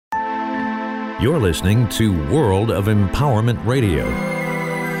You're listening to World of Empowerment Radio,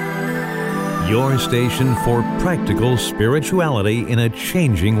 your station for practical spirituality in a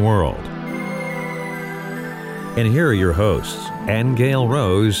changing world. And here are your hosts, Angel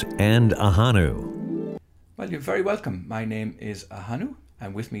Rose and Ahanu. Well, you're very welcome. My name is Ahanu,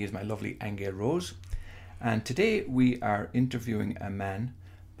 and with me is my lovely Angel Rose. And today we are interviewing a man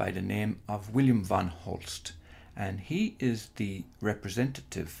by the name of William von Holst. And he is the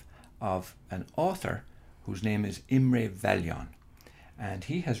representative of an author whose name is Imre Vallon. And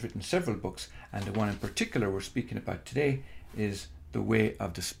he has written several books, and the one in particular we're speaking about today is The Way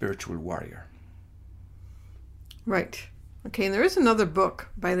of the Spiritual Warrior. Right. Okay, and there is another book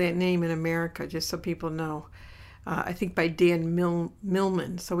by that name in America, just so people know. I think by Dan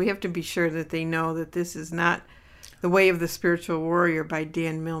Millman. So we have to be sure that they know that this is not The Way of the Spiritual Warrior by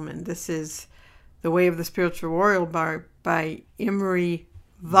Dan Millman. This is The Way of the Spiritual Warrior by Imre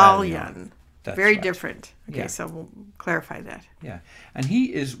Vallon. Very right. Different. Okay, yeah. So we'll clarify that. Yeah, and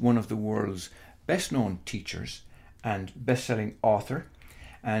he is one of the world's best-known teachers and best-selling author,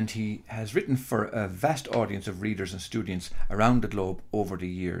 and he has written for a vast audience of readers and students around the globe over the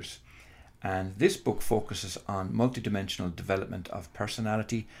years. And this book focuses on multidimensional development of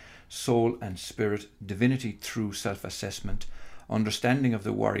personality, soul and spirit, divinity through self-assessment, understanding of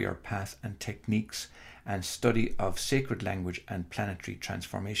the warrior path and techniques, and study of sacred language and planetary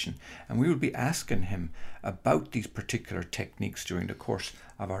transformation. And we will be asking him about these particular techniques during the course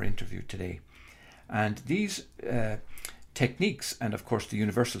of our interview today. And these techniques, and of course the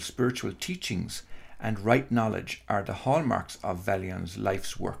universal spiritual teachings and right knowledge, are the hallmarks of Vallon's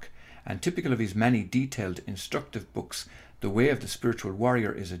life's work. And typical of his many detailed, instructive books, The Way of the Spiritual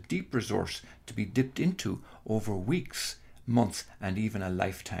Warrior is a deep resource to be dipped into over weeks, months, and even a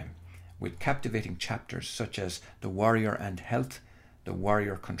lifetime, with captivating chapters such as The Warrior and Health, The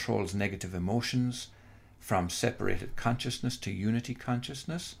Warrior Controls Negative Emotions, From Separated Consciousness to Unity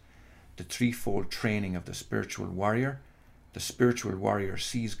Consciousness, The Threefold Training of the Spiritual Warrior, The Spiritual Warrior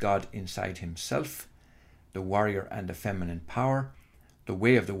Sees God Inside Himself, The Warrior and the Feminine Power, The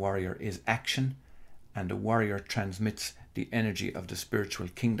Way of the Warrior is Action, and The Warrior Transmits the Energy of the Spiritual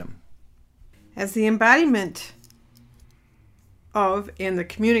Kingdom. As the embodiment of and the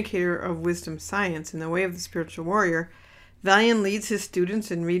communicator of wisdom science in The Way of the Spiritual Warrior, Vallon leads his students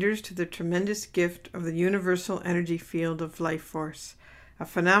and readers to the tremendous gift of the universal energy field of life force, a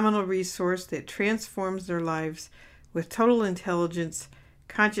phenomenal resource that transforms their lives with total intelligence,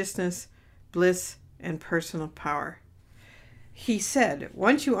 consciousness, bliss, and personal power. He said,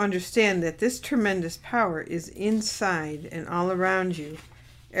 once you understand that this tremendous power is inside and all around you,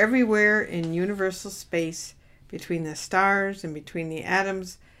 everywhere in universal space, between the stars and between the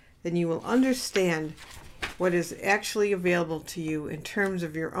atoms, then you will understand what is actually available to you in terms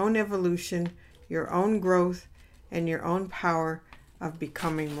of your own evolution, your own growth, and your own power of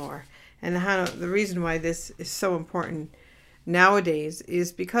becoming more. And the reason why this is so important nowadays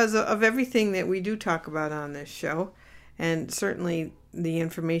is because of everything that we do talk about on this show, and certainly the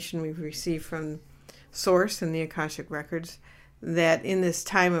information we've received from Source and the Akashic Records, that in this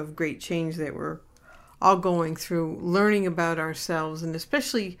time of great change that we're all going through, learning about ourselves, and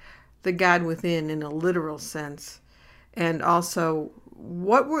especially the God within in a literal sense, and also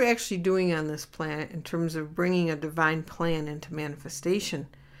what we're actually doing on this planet in terms of bringing a divine plan into manifestation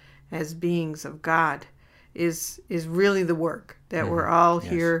as beings of God is really the work that we're all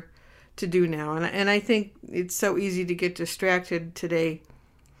here to do now. And I think it's so easy to get distracted today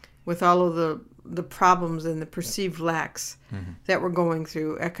with all of the problems and the perceived lacks that we're going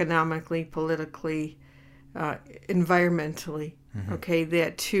through economically, politically, environmentally, okay,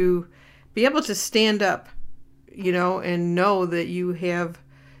 that to be able to stand up, and know that you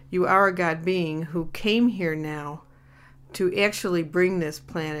are a God being who came here now to actually bring this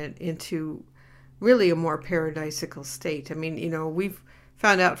planet into really a more paradisical state. I mean, we've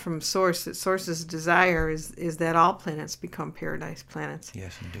found out from Source that Source's desire is that all planets become paradise planets.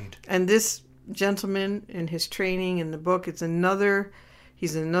 Yes, indeed. And this gentleman and his training in the book, he's another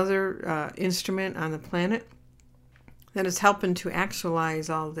instrument on the planet that is helping to actualize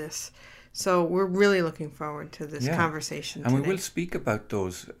all this. So we're really looking forward to this conversation today. And we will speak about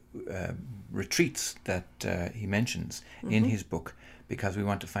those retreats that he mentions in his book, because we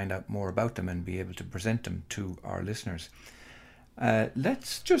want to find out more about them and be able to present them to our listeners.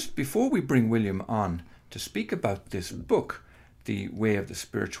 Let's just, before we bring William on to speak about this book, The Way of the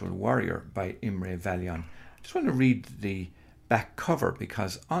Spiritual Warrior by Imre Vallon, I just want to read the back cover,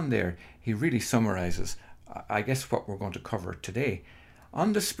 because on there he really summarizes, I guess, what we're going to cover today.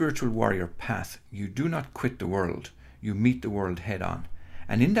 On the spiritual warrior path, you do not quit the world, you meet the world head on.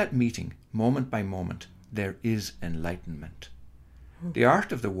 And in that meeting, moment by moment, there is enlightenment. The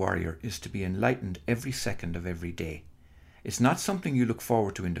art of the warrior is to be enlightened every second of every day. It's not something you look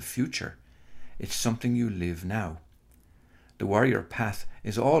forward to in the future. It's something you live now. The warrior path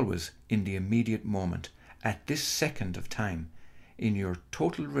is always in the immediate moment, at this second of time, in your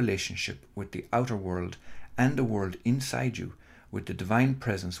total relationship with the outer world and the world inside you, with the divine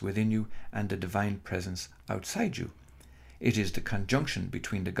presence within you and the divine presence outside you. It is the conjunction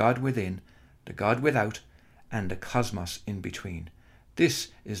between the God within, the God without, and the cosmos in between. This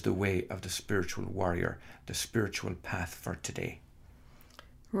is the way of the spiritual warrior, the spiritual path for today.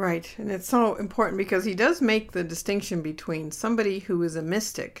 Right. And it's so important because he does make the distinction between somebody who is a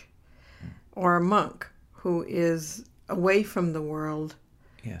mystic or a monk who is away from the world,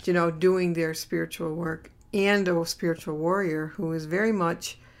 Yes. doing their spiritual work, and a spiritual warrior who is very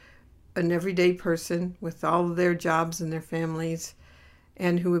much an everyday person with all of their jobs and their families,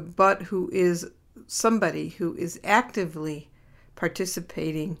 and who is somebody who is actively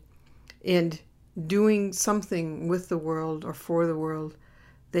participating in doing something with the world or for the world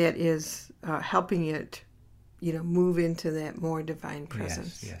that is helping it, move into that more divine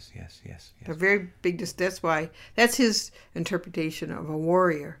presence. Yes. A very big, that's his interpretation of a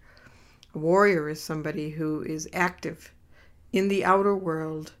warrior. A warrior is somebody who is active in the outer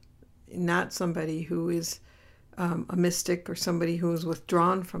world, not somebody who is a mystic or somebody who is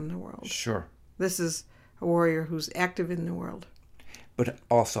withdrawn from the world. Sure. This is a warrior who's active in the world. But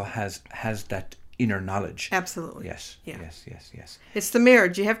also has that inner knowledge. Absolutely. Yes. Yeah. Yes. It's the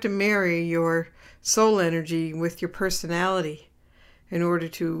marriage. You have to marry your soul energy with your personality in order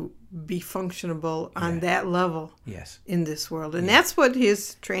to be functionable on that level in this world. And that's what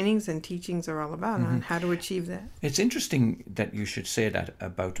his trainings and teachings are all about, on how to achieve that. It's interesting that you should say that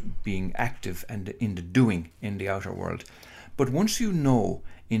about being active and in the doing in the outer world. But once you know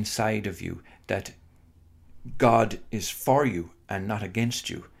inside of you that God is for you and not against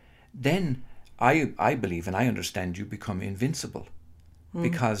you, then I believe and I understand you become invincible,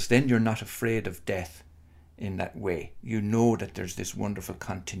 because then you're not afraid of death in that way. You know that there's this wonderful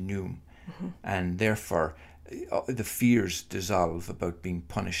continuum, and therefore the fears dissolve about being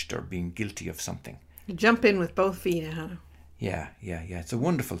punished or being guilty of something. You jump in with both feet, Yeah. It's a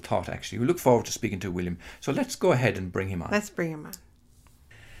wonderful thought, actually. We look forward to speaking to William. So let's go ahead and bring him on. Let's bring him on.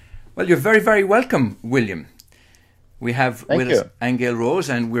 Well, you're very, very welcome, William. We have Thank with you. us Angel Rose,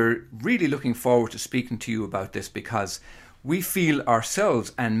 and we're really looking forward to speaking to you about this, because we feel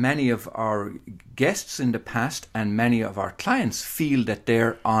ourselves, and many of our guests in the past and many of our clients feel that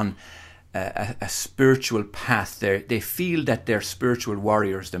they're on a spiritual path. They feel that they're spiritual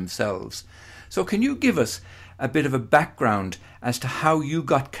warriors themselves. So can you give us a bit of a background as to how you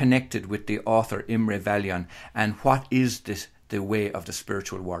got connected with the author Imre Valian, and what is the way of the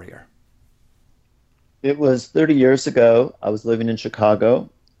spiritual warrior? It was 30 years ago. I was living in Chicago,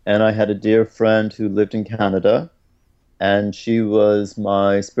 and I had a dear friend who lived in Canada, and she was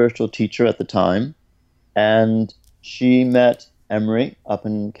my spiritual teacher at the time. And she met Emery up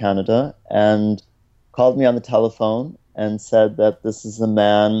in Canada and called me on the telephone and said that this is a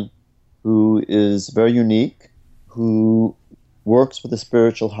man who is very unique, who works with a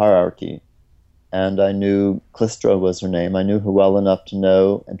spiritual hierarchy. And I knew Clistra was her name. I knew her well enough to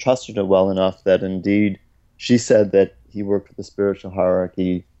know and trusted her well enough that indeed she said that he worked with the spiritual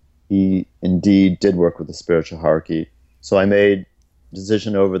hierarchy. He indeed did work with the spiritual hierarchy. So I made a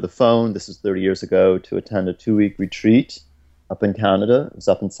decision over the phone, this was 30 years ago, to attend a 2-week retreat up in Canada. It was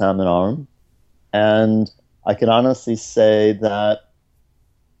up in Salmon Arm. And I can honestly say that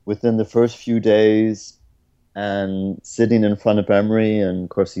within the first few days, and sitting in front of Emery, and of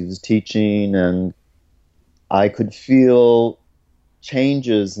course he was teaching, and I could feel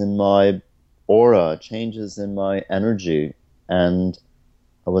changes in my aura, changes in my energy. And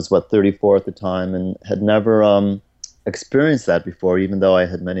I was, 34 at the time, and had never experienced that before, even though I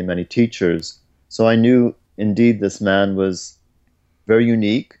had many, many teachers. So I knew indeed this man was very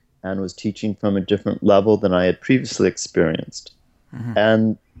unique and was teaching from a different level than I had previously experienced.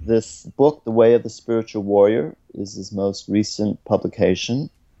 And this book, The Way of the Spiritual Warrior, is his most recent publication.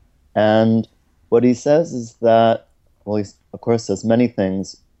 And what he says is that, well, he of course says many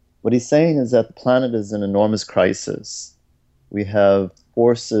things. What he's saying is that the planet is in enormous crisis. We have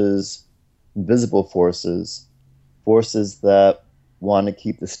forces, invisible forces that want to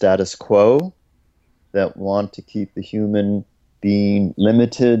keep the status quo, that want to keep the human being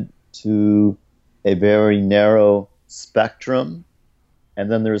limited to a very narrow spectrum. And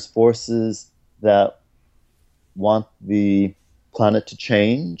then there's forces that want the planet to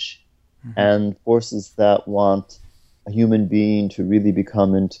change, and forces that want a human being to really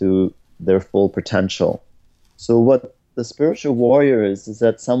become into their full potential. So what the spiritual warrior is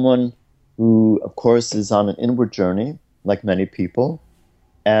that someone who, of course, is on an inward journey, like many people.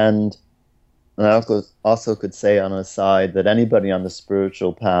 And I also could say on a side that anybody on the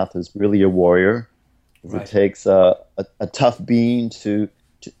spiritual path is really a warrior. Right. It takes a tough being to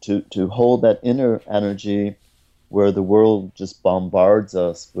hold that inner energy where the world just bombards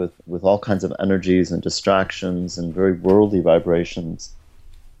us with all kinds of energies and distractions and very worldly vibrations.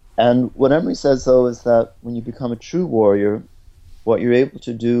 And what Emery says, though, is that when you become a true warrior, what you're able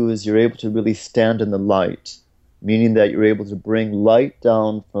to do is you're able to really stand in the light, meaning that you're able to bring light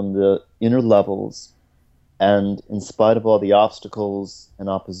down from the inner levels, and in spite of all the obstacles and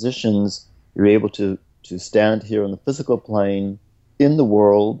oppositions, you're able to stand here on the physical plane in the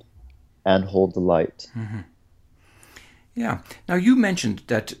world and hold the light. Mm-hmm. Yeah. Now, you mentioned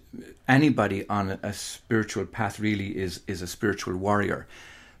that anybody on a spiritual path really is a spiritual warrior.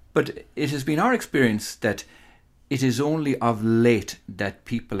 But it has been our experience that it is only of late that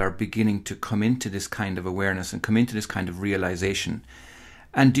people are beginning to come into this kind of awareness and come into this kind of realization.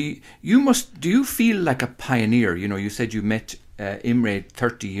 And do you feel like a pioneer? You know, you said you met Imre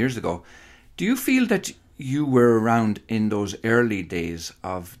 30 years ago. Do you feel that you were around in those early days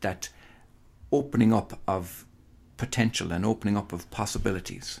of that opening up of potential and opening up of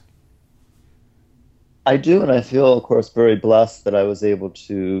possibilities? I do, and I feel, of course, very blessed that I was able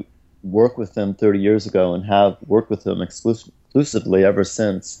to work with him 30 years ago and have worked with him exclusively ever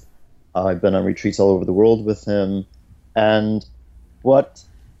since. I've been on retreats all over the world with him. And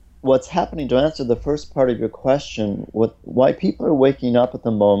what's happening, to answer the first part of your question, why people are waking up at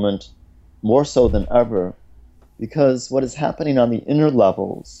the moment more so than ever, because what is happening on the inner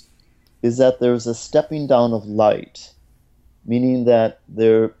levels is that there's a stepping down of light, meaning that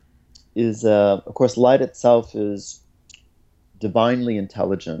there is, of course, light itself is divinely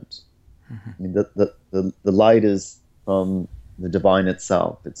intelligent. Mm-hmm. I mean, the light is from the divine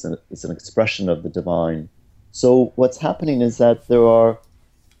itself. It's an expression of the divine. So what's happening is that there are,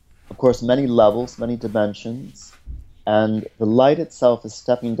 of course, many levels, many dimensions, and the light itself is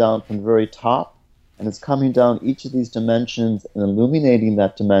stepping down from the very top, and it's coming down each of these dimensions and illuminating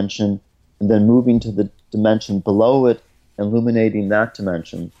that dimension, and then moving to the dimension below it, illuminating that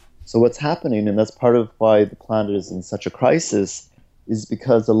dimension. So what's happening, and that's part of why the planet is in such a crisis, is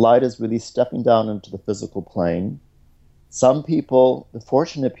because the light is really stepping down into the physical plane. Some people, the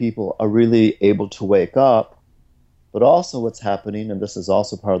fortunate people, are really able to wake up, but also what's happening, and this is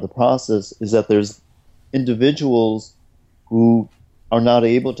also part of the process, is that there's individuals who are not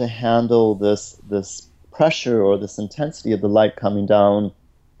able to handle this pressure or this intensity of the light coming down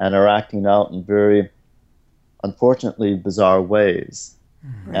and are acting out in very, unfortunately, bizarre ways.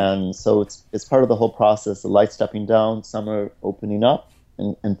 Mm-hmm. And so it's part of the whole process, the light stepping down. Some are opening up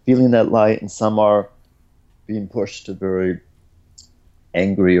and feeling that light, and some are being pushed to very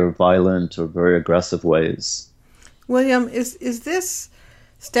angry or violent or very aggressive ways. William, is this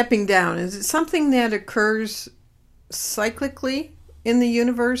stepping down, is it something that occurs cyclically in the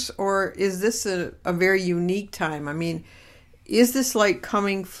universe, or is this a very unique time? I mean, is this light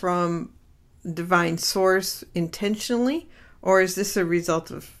coming from divine source intentionally, or is this a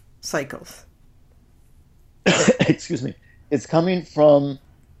result of cycles? Excuse me. It's coming from,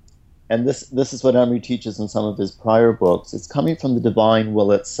 and this is what Emery teaches in some of his prior books, it's coming from the divine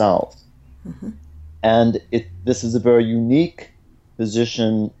will itself. Mm-hmm. And this is a very unique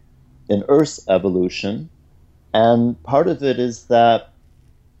position in Earth's evolution. And part of it is that,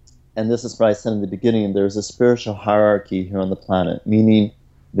 and this is what I said in the beginning, there's a spiritual hierarchy here on the planet, meaning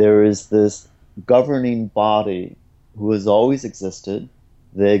there is this governing body who has always existed.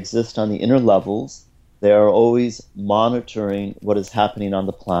 They exist on the inner levels. They are always monitoring what is happening on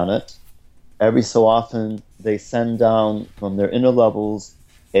the planet. Every so often, they send down from their inner levels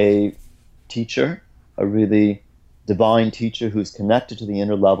a teacher, a really divine teacher who's connected to the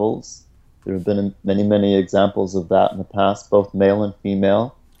inner levels. There have been many, many examples of that in the past, both male and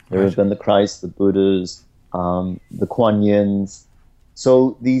female. There have been the Christ, the Buddhas, the Kuan Yins.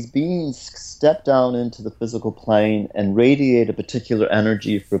 So these beings step down into the physical plane and radiate a particular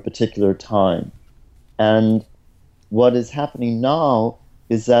energy for a particular time. And what is happening now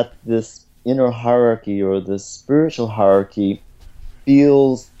is that this inner hierarchy or this spiritual hierarchy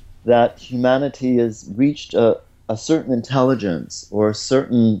feels that humanity has reached a certain intelligence or a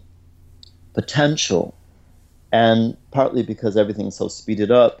certain potential. And partly because everything's so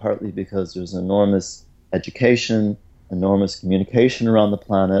speeded up, partly because there's enormous education, enormous communication around the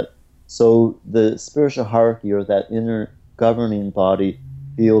planet. So the spiritual hierarchy or that inner governing body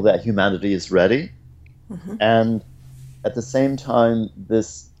feel that humanity is ready. Mm-hmm. And at the same time,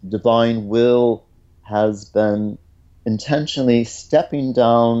 this divine will has been intentionally stepping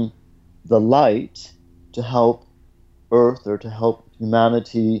down the light to help Earth or to help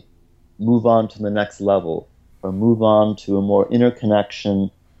humanity move on to the next level, or move on to a more interconnection,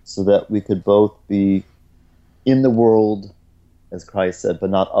 so that we could both be in the world, as Christ said, but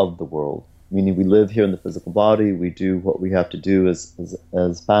not of the world. Meaning we live here in the physical body, we do what we have to do as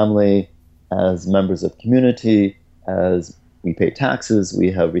family, as members of community, as we pay taxes,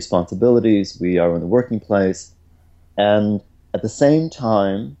 we have responsibilities, we are in the working place, and at the same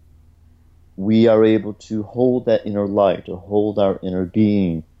time, we are able to hold that inner light, or hold our inner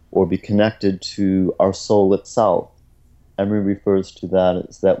being, or be connected to our soul itself. Emery refers to that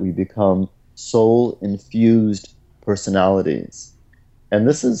as that we become soul-infused personalities. And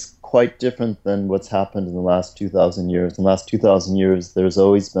this is quite different than what's happened in the last 2,000 years. In the last 2,000 years, there's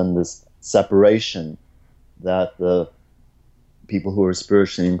always been this separation, that the people who are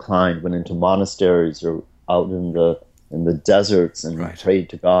spiritually inclined went into monasteries or out in the deserts and Right. prayed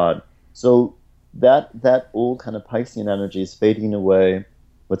to God. So that old kind of Piscean energy is fading away.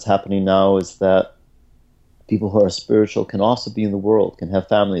 What's happening now is that people who are spiritual can also be in the world, can have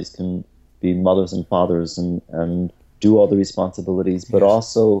families, can be mothers and fathers, and do all the responsibilities, but Yes.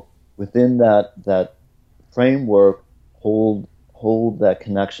 also within that framework hold that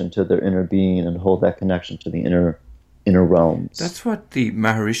connection to their inner being, and hold that connection to the inner realms. That's what the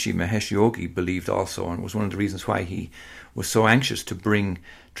Maharishi Mahesh Yogi believed also, and was one of the reasons why he was so anxious to bring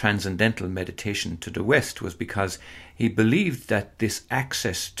transcendental meditation to the West, was because he believed that this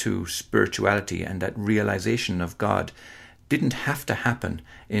access to spirituality and that realization of God didn't have to happen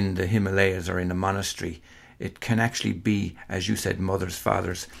in the Himalayas or in a monastery. It can actually be, as you said, mothers,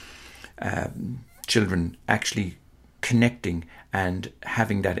 fathers, children actually connecting and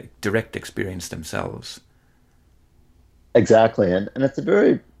having that direct experience themselves. Exactly, and it's a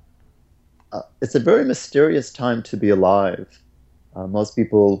very mysterious time to be alive. Most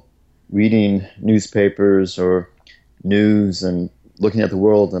people reading newspapers or news and looking at the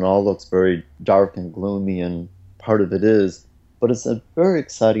world, and all looks very dark and gloomy, and part of it is. But it's a very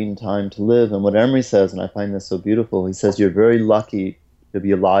exciting time to live. And what Emery says, and I find this so beautiful, he says you're very lucky to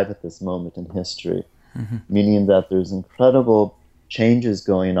be alive at this moment in history, meaning that there's incredible changes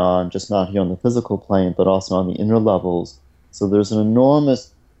going on, just not here on the physical plane, but also on the inner levels. So there's an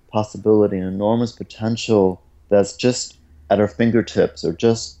enormous possibility, an enormous potential that's just at our fingertips, or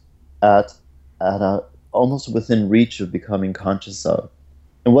just at almost within reach of becoming conscious of.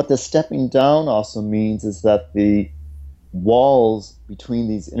 And what the stepping down also means is that the walls between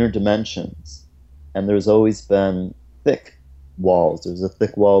these inner dimensions, and there's always been thick walls. There's a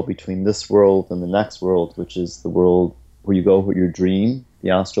thick wall between this world and the next world, which is the world where you go with your dream,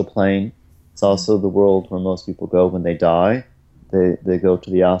 the astral plane. It's also the world where most people go when they die. They go to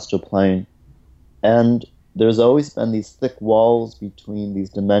the astral plane. And there's always been these thick walls between these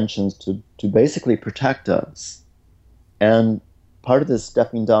dimensions to basically protect us. And part of this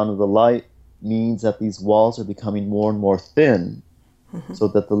stepping down of the light means that these walls are becoming more and more thin, so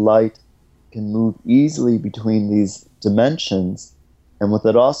that the light can move easily between these dimensions. And what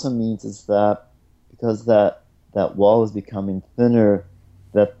that also means is that because that wall is becoming thinner,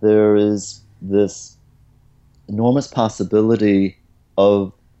 that there is this enormous possibility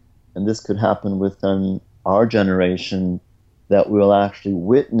of, and this could happen within our generation, that we'll actually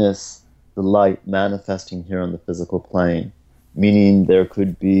witness the light manifesting here on the physical plane. Meaning there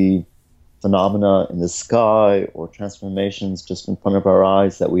could be phenomena in the sky or transformations just in front of our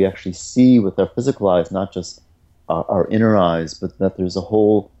eyes that we actually see with our physical eyes, not just our inner eyes, but that there's a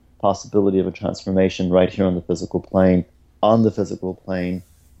whole possibility of a transformation right here on the physical plane,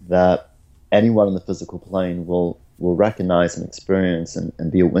 that anyone on the physical plane will recognize and experience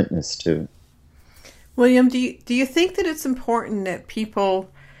and be a witness to. William, do you think that it's important that people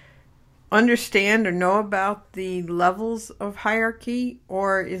understand or know about the levels of hierarchy,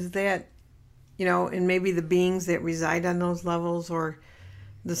 or is that, and maybe the beings that reside on those levels, or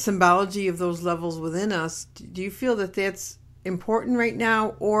the symbology of those levels within us? Do you feel that that's important right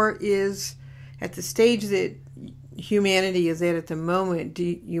now, or is at the stage that humanity is at the moment?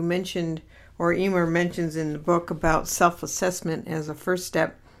 You mentioned, or Emer mentions in the book, about self-assessment as a first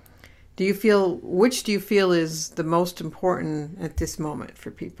step. Which do you feel is the most important at this moment for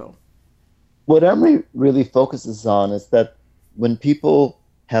people? What Emery really focuses on is that when people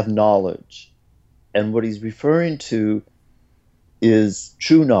have knowledge, and what he's referring to is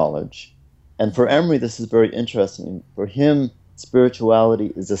true knowledge. And for Emery, this is very interesting. For him,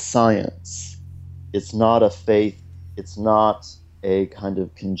 spirituality is a science. It's not a faith. It's not a kind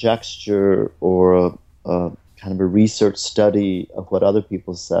of conjecture or a kind of a research study of what other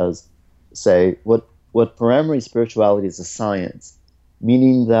people say. What for Emery, spirituality is a science,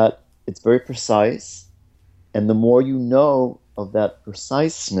 meaning that it's very precise, and the more you know of that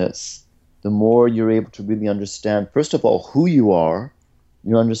preciseness, the more you're able to really understand, first of all, who you are,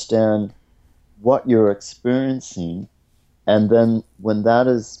 you understand what you're experiencing, and then when that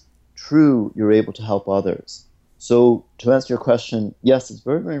is true, you're able to help others. So to answer your question, yes, it's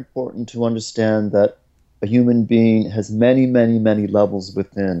very, very important to understand that a human being has many, many, many levels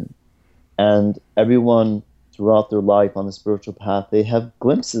within. And everyone throughout their life on the spiritual path, they have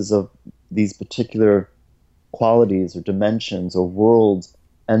glimpses of these particular qualities or dimensions or worlds.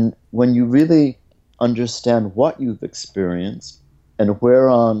 And when you really understand what you've experienced and where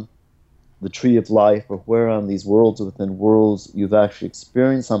on the tree of life or where on these worlds within worlds you've actually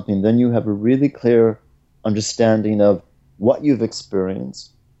experienced something, then you have a really clear understanding of what you've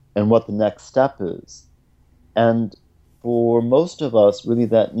experienced and what the next step is. And for most of us, really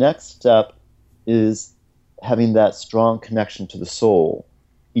that next step is having that strong connection to the soul.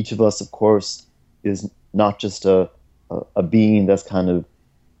 Each of us, of course, is not just a being that's kind of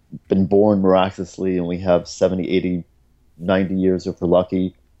been born miraculously and we have 70, 80, 90 years if we're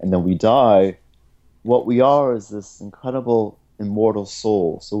lucky, and then we die. What we are is this incredible immortal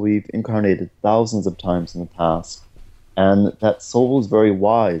soul. So we've incarnated thousands of times in the past. And that soul is very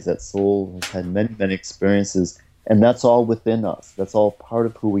wise. That soul has had many, many experiences. And that's all within us. That's all part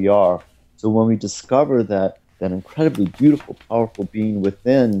of who we are. So when we discover that incredibly beautiful, powerful being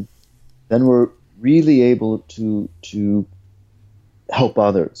within, then we're really able to help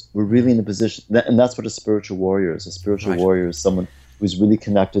others. We're really in a position, and that's what a spiritual warrior is. A spiritual warrior is someone who's really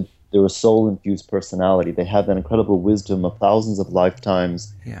connected. They're a soul-infused personality. They have that incredible wisdom of thousands of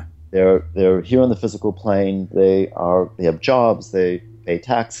lifetimes. Yeah. They're here on the physical plane. They have jobs. They pay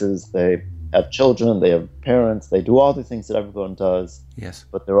taxes. They have children. They have parents. They do all the things that everyone does. Yes.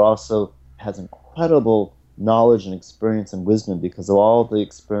 But they're also has incredible knowledge and experience and wisdom because of all the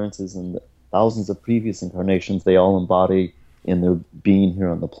experiences and the thousands of previous incarnations they all embody in their being here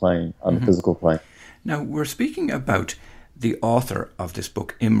on the plane, on the physical plane. Now, we're speaking about the author of this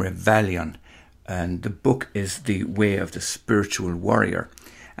book, Imre Valian, and the book is The Way of the Spiritual Warrior.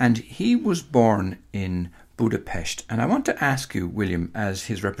 And he was born in Budapest. And I want to ask you, William, as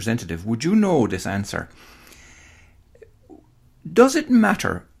his representative, would you know this answer? Does it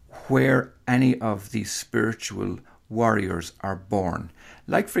matter where any of these spiritual warriors are born?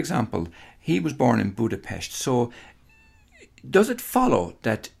 Like, for example, he was born in Budapest. So does it follow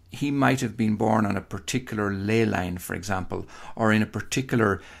that he might have been born on a particular ley line, for example, or in a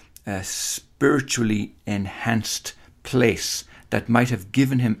particular spiritually enhanced place that might have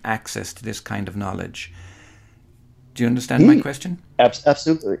given him access to this kind of knowledge? Do you understand my question?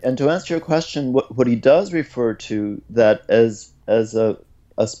 Absolutely. And to answer your question, what he does refer to that as a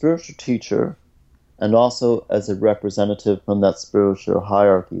spiritual teacher and also as a representative from that spiritual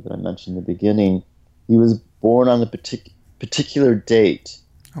hierarchy that I mentioned in the beginning, he was born on a particular date.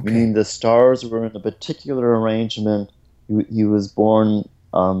 Okay. Meaning the stars were in a particular arrangement. He was born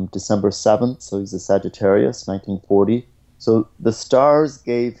December 7th, so he's a Sagittarius, 1940. So the stars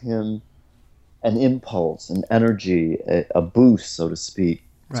gave him an impulse, an energy, a boost, so to speak,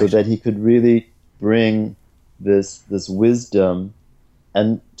 so that he could really bring this wisdom.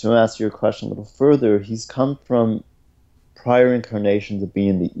 And to answer your question a little further, he's come from prior incarnations of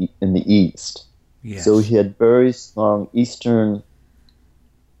being in the East. Yes. So he had very strong Eastern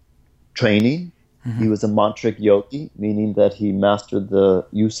training. He was a mantric yogi, meaning that he mastered the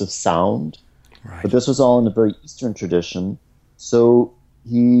use of sound. Right. But this was all in a very Eastern tradition. So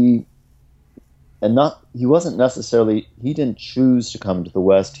he wasn't necessarily, he didn't choose to come to the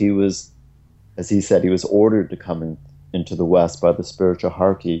West. He was, as he said, he was ordered to come into the West by the spiritual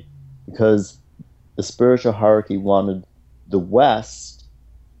hierarchy, because the spiritual hierarchy wanted the West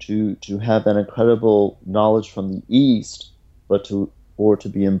to have an incredible knowledge from the East, but to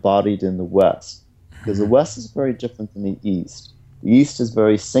be embodied in the West. Because the West is very different than the East. The East is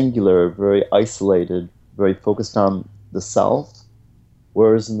very singular, very isolated, very focused on the self,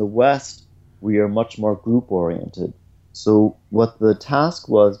 whereas in the West, we are much more group-oriented. So what the task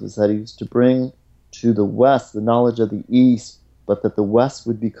was that he was to bring to the West the knowledge of the East, but that the West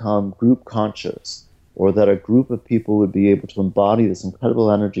would become group conscious, or that a group of people would be able to embody this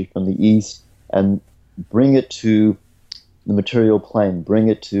incredible energy from the East and bring it to the material plane, bring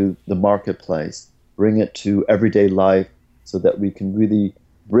it to the marketplace, bring it to everyday life, so that we can really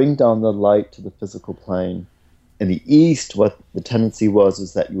bring down the light to the physical plane. In the East, what the tendency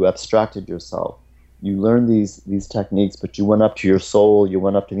was that you abstracted yourself. You learned these techniques, but you went up to your soul, you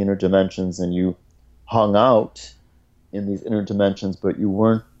went up to the inner dimensions, and you hung out in these inner dimensions, but you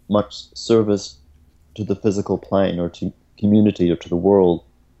weren't much service to the physical plane or to community or to the world.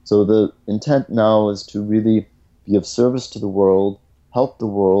 So the intent now is to really be of service to the world, help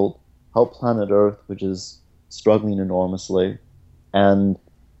planet Earth, which is struggling enormously. And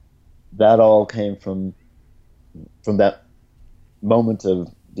that all came from that moment of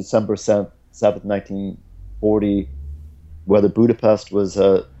December 7th, 1940, whether Budapest was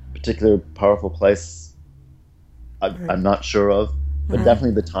a particular powerful place, I'm not sure of, but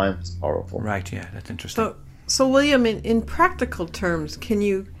definitely the time was powerful. Right, yeah, that's interesting. So William, in practical terms, can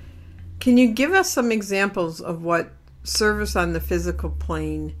you give us some examples of what service on the physical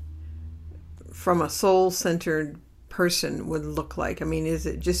plane from a soul-centered person would look like? I mean, is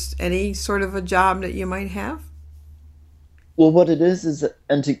it just any sort of a job that you might have? Well, what it is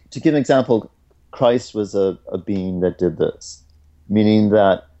and to give an example, Christ was a being that did this, meaning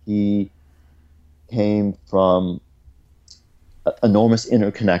that he came from enormous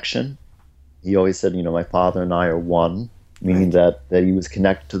interconnection. He always said, my Father and I are one, meaning Right. that he was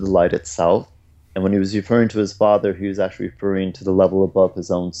connected to the light itself. And when he was referring to his Father, he was actually referring to the level above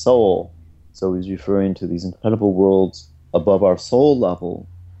his own soul. So he was referring to these incredible worlds above our soul level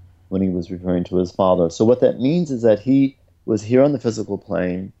when he was referring to his Father. So what that means is that he was here on the physical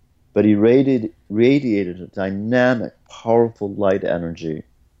plane, but he radiated a dynamic, powerful light energy,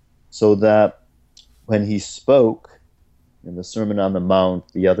 so that when he spoke in the Sermon on the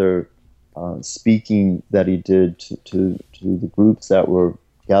Mount, the other speaking that he did to the groups that were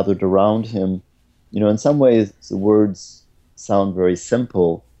gathered around him, in some ways the words sound very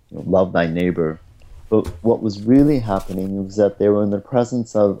simple, love thy neighbor. But what was really happening was that they were in the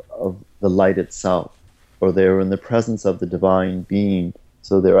presence of the light itself, or they were in the presence of the divine being.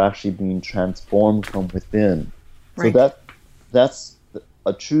 So they're actually being transformed from within. Right. So that's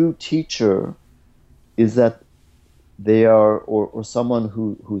a true teacher, is that they are, or someone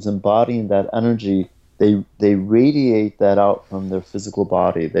who's embodying that energy, they radiate that out from their physical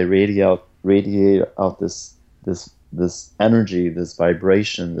body. They radiate out this energy, this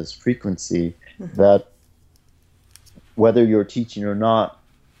vibration, this frequency that, whether you're teaching or not,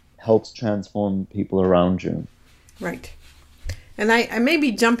 helps transform people around you. Right. And I may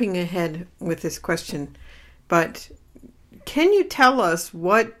be jumping ahead with this question, but can you tell us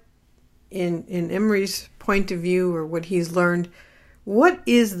what, in Imre's point of view, or what he's learned, what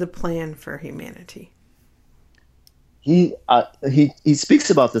is the plan for humanity? He speaks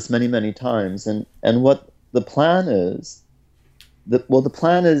about this many times, and what the plan is, the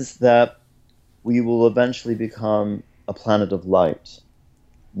plan is that we will eventually become a planet of light,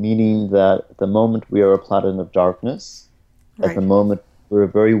 meaning that at the moment we are a planet of darkness. Right. At the moment we're a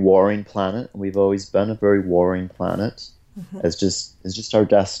very warring planet, and we've always been a very warring planet. It's just our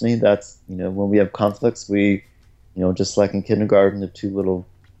destiny. That's, when we have conflicts, we, just like in kindergarten, if two little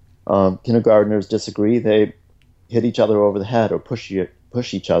kindergartners disagree, they hit each other over the head or push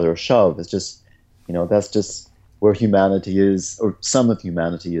each other or shove. It's just, that's just where humanity is, or some of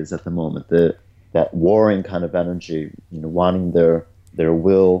humanity is at the moment. That warring kind of energy, wanting their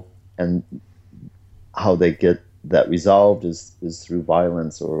will, and how they get that resolved is through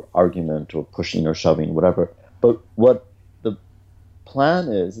violence or argument or pushing or shoving, whatever. But what the plan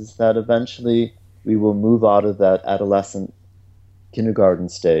is that eventually we will move out of that adolescent kindergarten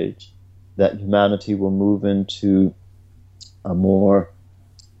stage, that humanity will move into a more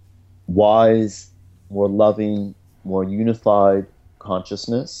wise, more loving, more unified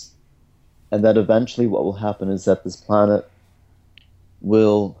consciousness, and that eventually what will happen is that this planet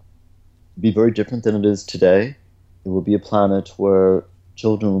will be very different than it is today. It will be a planet where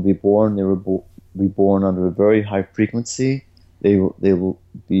children will be born. They will be born under a very high frequency. They will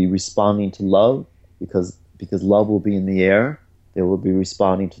be responding to love because love will be in the air. They will be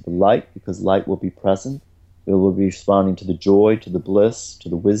responding to the light because light will be present. They will be responding to the joy, to the bliss, to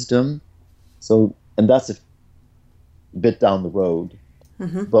the wisdom. So, and that's a bit down the road,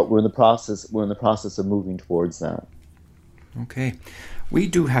 but we're in the process of moving towards that. Okay. We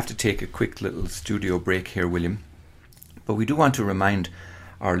do have to take a quick little studio break here, William. But we do want to remind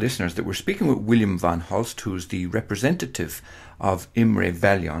our listeners that we're speaking with William van Hulst, who's the representative of Imre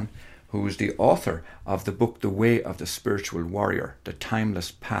Velion, who is the author of the book The Way of the Spiritual Warrior, The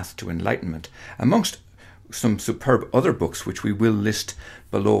Timeless Path to Enlightenment, amongst some superb other books which we will list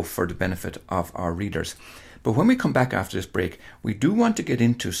below for the benefit of our readers. But when we come back after this break, we do want to get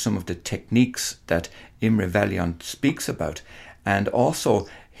into some of the techniques that Imre Velion speaks about, and also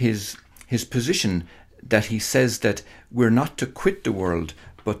his position that he says that we're not to quit the world,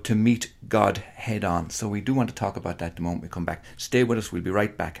 but to meet God head on. So we do want to talk about that the moment we come back. Stay with us. We'll be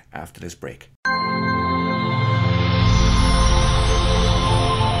right back after this break.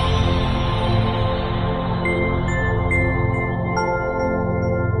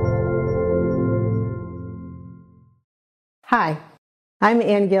 Hi, I'm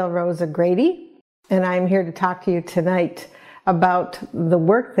Ann Gail Rose O'Grady, and I'm here to talk to you tonight about the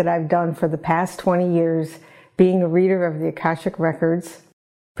work that I've done for the past 20 years being a reader of the Akashic Records,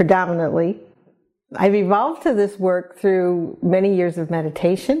 predominantly. I've evolved to this work through many years of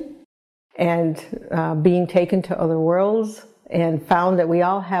meditation and being taken to other worlds, and found that we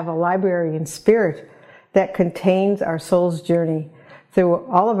all have a library in spirit that contains our soul's journey through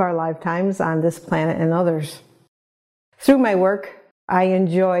all of our lifetimes on this planet and others. Through my work, I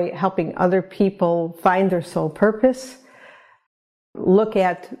enjoy helping other people find their soul purpose, look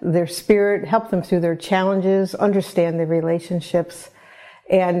at their spirit, help them through their challenges, understand their relationships,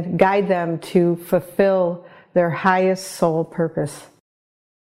 and guide them to fulfill their highest soul purpose.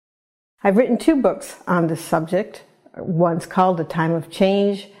 I've written 2 books on this subject. One's called A Time of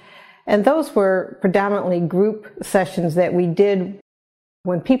Change, and those were predominantly group sessions that we did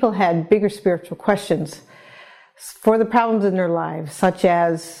when people had bigger spiritual questions for the problems in their lives, such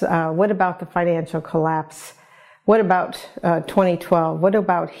as what about the financial collapse? What about 2012? What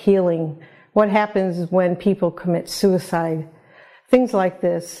about healing? What happens when people commit suicide? Things like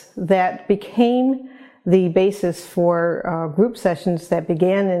this that became the basis for group sessions that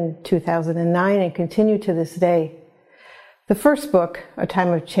began in 2009 and continue to this day. The first book, A Time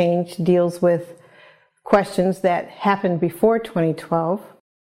of Change, deals with questions that happened before 2012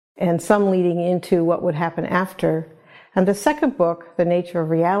 and some leading into what would happen after. And the second book, The Nature of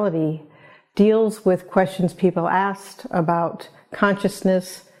Reality, deals with questions people asked about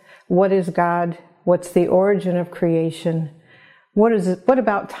consciousness, what is God, what's the origin of creation, what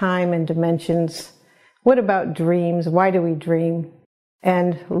about time and dimensions, what about dreams, why do we dream,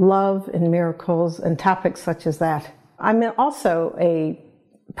 and love and miracles and topics such as that. I'm also a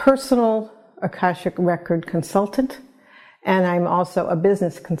personal Akashic Record consultant, and I'm also a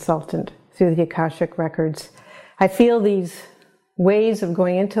business consultant through the Akashic Records. I feel these ways of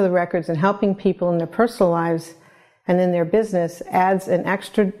going into the records and helping people in their personal lives and in their business adds an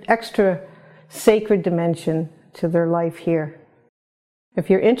extra sacred dimension to their life here.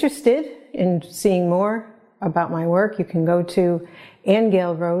 If you're interested in seeing more about my work, you can go to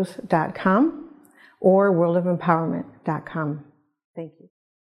AnnGailRose.com or WorldOfEmpowerment.com. Thank you.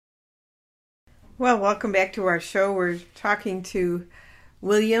 Well, welcome back to our show. We're talking to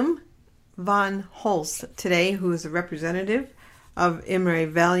William von Holst today, who is a representative of Imre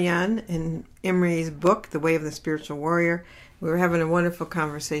Valian in Imre's book, The Way of the Spiritual Warrior. We were having a wonderful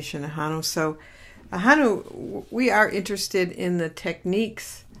conversation, Ahanu. So, Ahanu, we are interested in the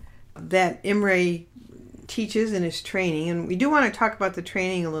techniques that Imre teaches in his training, and we do want to talk about the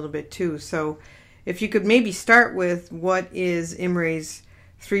training a little bit too. So, if you could maybe start with what is Imre's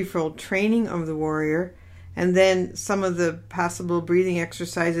threefold training of the warrior, and then some of the possible breathing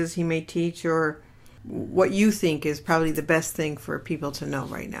exercises he may teach, or what you think is probably the best thing for people to know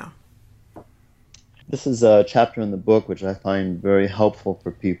right now. This is a chapter in the book which I find very helpful for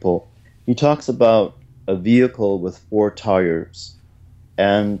people. He talks about a vehicle with 4 tires,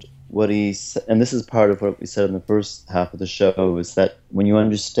 and this is part of what we said in the first half of the show, is that when you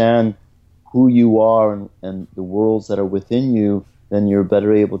understand who you are and the worlds that are within you, then you're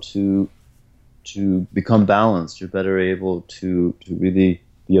better able to become balanced. You're better able to really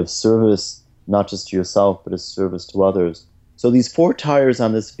be of service, not just to yourself, but as service to others. So these 4 tires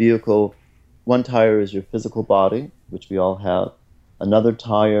on this vehicle, one tire is your physical body, which we all have. Another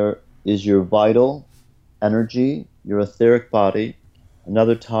tire is your vital energy, your etheric body.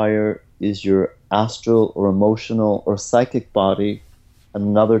 Another tire is your astral or emotional or psychic body.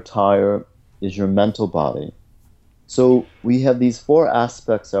 Another tire is your mental body. So we have these 4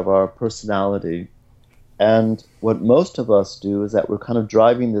 aspects of our personality, and what most of us do is that we're kind of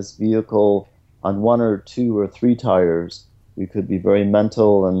driving this vehicle on 1 or 2 or 3 tires. We could be very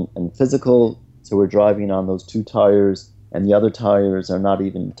mental and physical, so we're driving on those 2 tires, and the other tires are not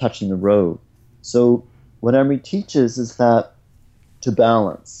even touching the road. So what Imre teaches is that to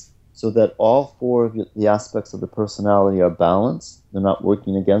balance, so that all 4 of the aspects of the personality are balanced. They're not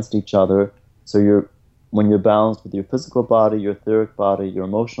working against each other. So when you're balanced with your physical body, your etheric body, your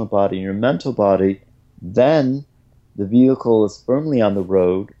emotional body, and your mental body, then the vehicle is firmly on the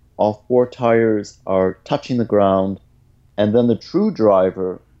road. All 4 tires are touching the ground, and then the true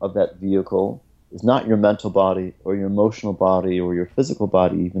driver of that vehicle is not your mental body or your emotional body or your physical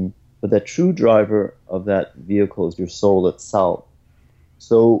body even, but that true driver of that vehicle is your soul itself.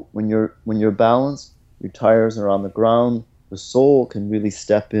 So when you're balanced, your tires are on the ground, the soul can really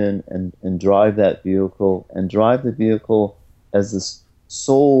step in and drive that vehicle, and drive the vehicle as the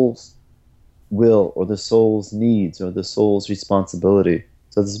soul's will or the soul's needs or the soul's responsibility.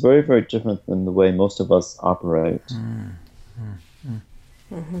 So this is very, very different than the way most of us operate.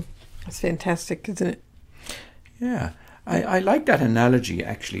 That's fantastic, isn't it? Yeah, I like that analogy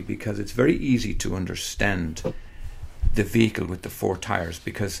actually, because it's very easy to understand the vehicle with the four tires,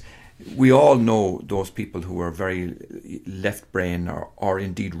 because we all know those people who are very left brain or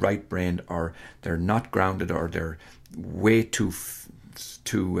indeed right brain, or they're not grounded, or they're way too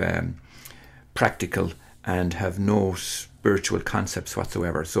practical and have no spiritual concepts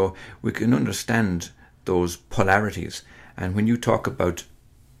whatsoever. So we can understand those polarities. And when you talk about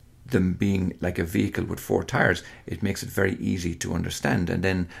them being like a vehicle with four tires, it makes it very easy to understand. And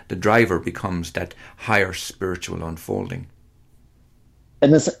then the driver becomes that higher spiritual unfolding.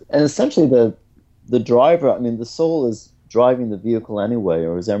 And essentially the driver, I mean, the soul is driving the vehicle anyway,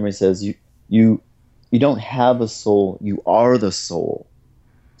 or as Emery says, you don't have a soul, you are the soul.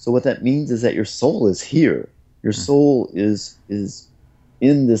 So what that means is that your soul is here. Your soul is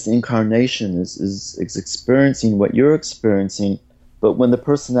in this incarnation, is experiencing what you're experiencing. But when the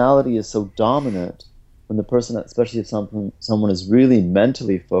personality is so dominant, when the person, especially if someone is really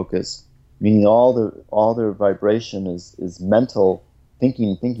mentally focused, meaning all their vibration is mental,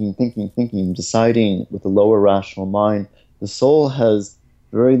 thinking, deciding with the lower rational mind, the soul has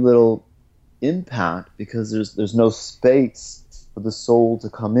very little impact, because there's no space for the soul to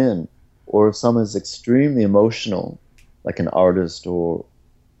come in. Or if someone is extremely emotional, like an artist or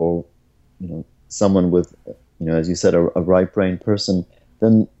someone with, as you said, a right brain person,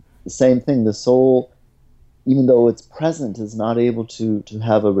 then the same thing, the soul, even though it's present, is not able to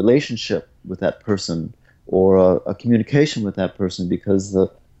have a relationship with that person or a communication with that person, because the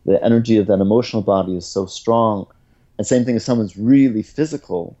energy of that emotional body is so strong. And same thing if someone's really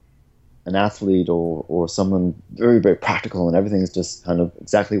physical, an athlete or someone very, very practical, and everything is just kind of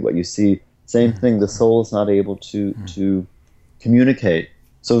exactly what you see. Same thing, the soul is not able to communicate.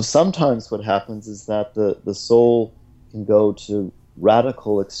 So sometimes what happens is that the soul can go to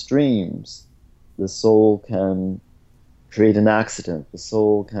radical extremes. The soul can create an accident. The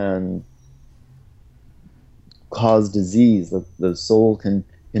soul can cause disease. The soul can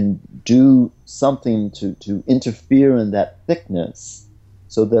do something to interfere in that thickness,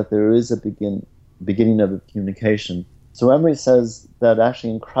 so that there is a beginning of a communication. So Emery says that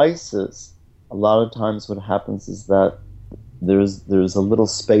actually in crisis, a lot of times what happens is that there's a little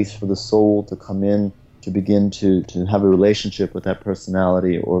space for the soul to come in, to begin to have a relationship with that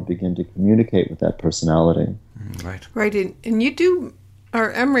personality, or begin to communicate with that personality. Right. And you do,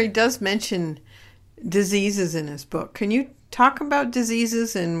 or Emery does mention diseases in his book. Can you talk about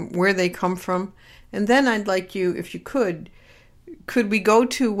diseases and where they come from? And then I'd like you, if you could we go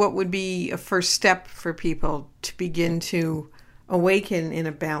to what would be a first step for people to begin to awaken in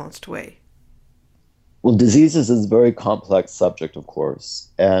a balanced way? Well, diseases is a very complex subject, of course.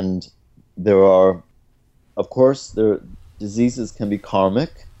 And diseases can be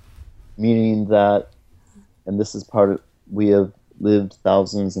karmic, meaning that, and this is part of, we have lived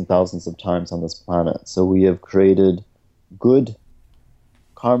thousands and thousands of times on this planet. So we have created good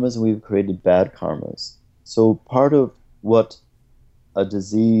karmas and we've created bad karmas. So part of what a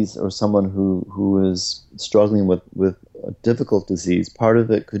disease, or someone who is struggling with a difficult disease, part of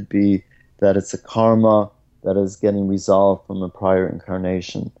it could be that it's a karma that is getting resolved from a prior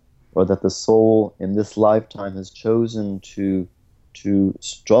incarnation, or that the soul in this lifetime has chosen to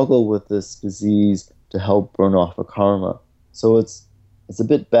struggle with this disease to help burn off a karma. So it's a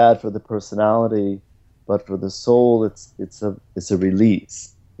bit bad for the personality, but for the soul, it's a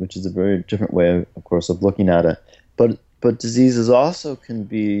release, which is a very different way, of course, of looking at it. But diseases also can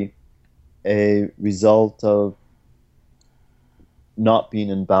be a result of not being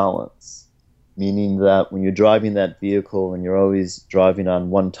in balance, meaning that when you're driving that vehicle and you're always driving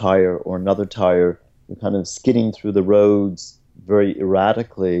on one tire or another tire, you're kind of skidding through the roads very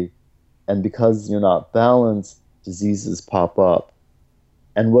erratically, and because you're not balanced, diseases pop up.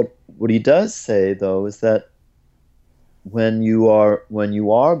 And what he does say, though, is that when you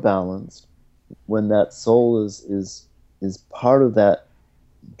are balanced, when that soul is part of that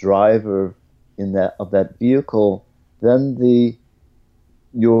driver of that vehicle, then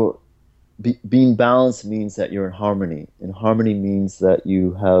being balanced means that you're in harmony. And harmony means that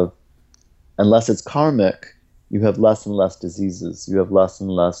you have, unless it's karmic, you have less and less diseases. You have less and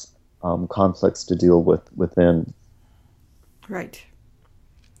less conflicts to deal with within. Right.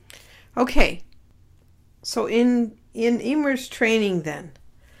 Okay. So in Emer's training then,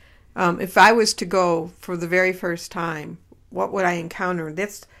 if I was to go for the very first time, what would I encounter?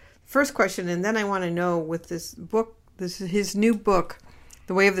 That's the first question. And then I want to know, with this book, this is his new book,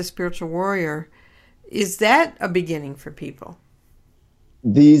 The Way of the Spiritual Warrior, is that a beginning for people?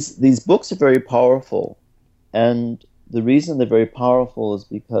 These books are very powerful, and the reason they're very powerful is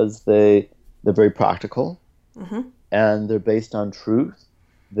because they're very practical, and they're based on truth.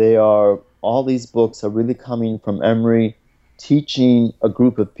 All these books are really coming from Emery teaching a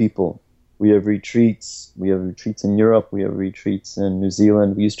group of people. We have retreats. We have retreats in Europe. We have retreats in New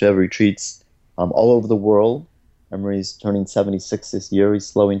Zealand. We used to have retreats all over the world. Emery's turning 76 this year. He's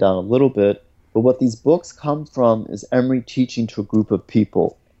slowing down a little bit. But what these books come from is Emery teaching to a group of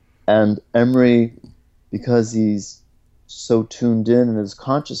people. And Emery, because he's so tuned in his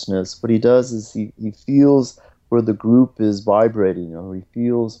consciousness, what he does is he feels where the group is vibrating, or he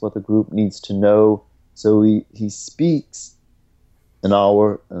feels what the group needs to know. So he speaks an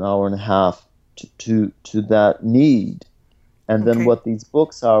hour and a half to that need. And then what these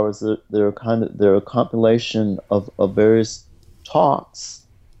books are is that they're a compilation of various talks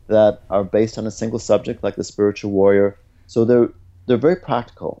that are based on a single subject, like the Spiritual Warrior. So they're very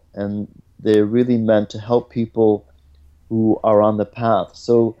practical, and they're really meant to help people who are on the path.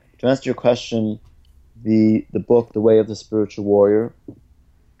 So to answer your question, the book, The Way of the Spiritual Warrior,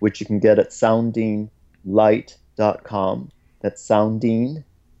 which you can get at soundinglight.com, that's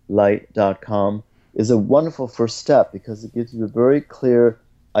soundinglight.com, is a wonderful first step because it gives you a very clear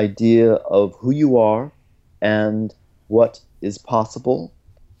idea of who you are and what is possible.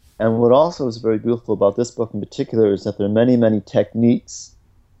 And what also is very beautiful about this book in particular is that there are many, many techniques,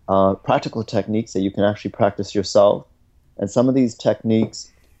 practical techniques that you can actually practice yourself. And some of these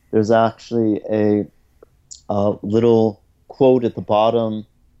techniques, there's actually a little quote at the bottom.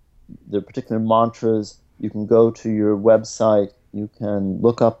 There are particular mantras. You can go to your website. You can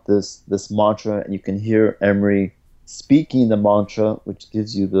look up this mantra, and you can hear Emery speaking the mantra, which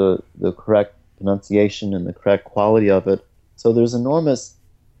gives you the correct pronunciation and the correct quality of it. So there's enormous,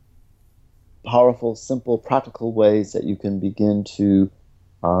 powerful, simple, practical ways that you can begin to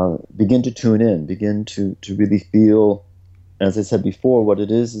tune in, begin to really feel. And as I said before, what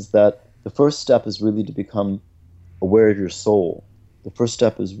it is that the first step is really to become aware of your soul. The first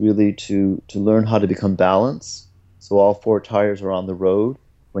step is really to learn how to become balanced. So all four tires are on the road.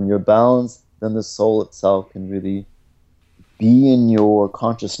 When you're balanced, then the soul itself can really be in your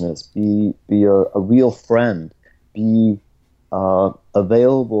consciousness, be a real friend, be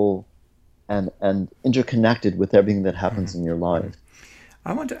available and interconnected with everything that happens in your life.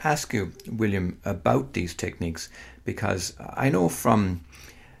 I want to ask you, William, about these techniques, because I know from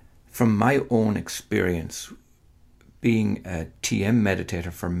my own experience, being a TM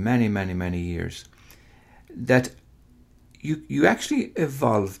meditator for many, many, many years, that you actually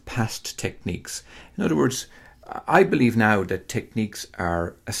evolve past techniques. In other words, I believe now that techniques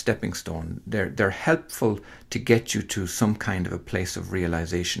are a stepping stone. They're helpful to get you to some kind of a place of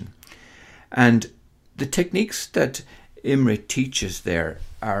realization. And the techniques that Imre teaches there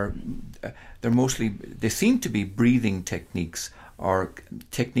they seem to be breathing techniques or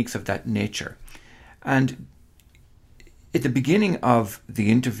techniques of that nature. And at the beginning of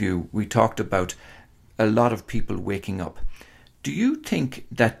the interview, we talked about a lot of people waking up. Do you think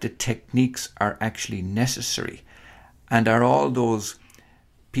that the techniques are actually necessary? And are all those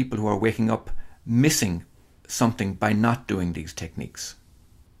people who are waking up missing something by not doing these techniques?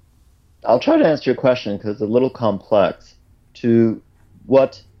 I'll try to answer your question because it's a little complex. To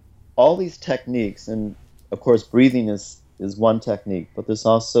what all these techniques, and of course breathing is one technique, but there's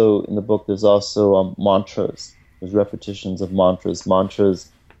also, in the book, there's also mantras. There's repetitions of mantras. Mantras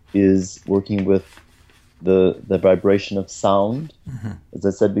is working with the vibration of sound. Mm-hmm. As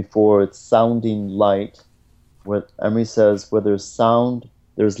I said before, it's sounding light. Where Emery says, where there's sound,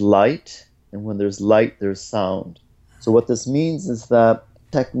 there's light, and when there's light, there's sound. So what this means is that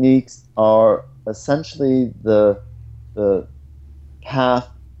techniques are essentially the path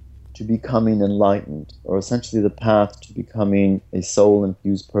to becoming enlightened, or essentially the path to becoming a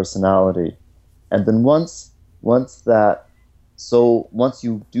soul-infused personality. And then once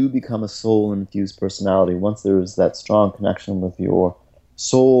you do become a soul-infused personality, once there is that strong connection with your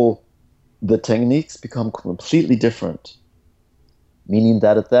soul, the techniques become completely different, meaning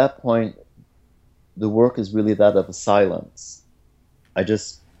that at that point, the work is really that of a silence. I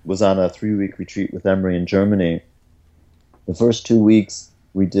just was on a 3-week retreat with Emery in Germany. The first 2 weeks,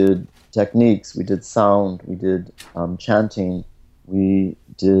 we did techniques, we did sound, we did chanting, we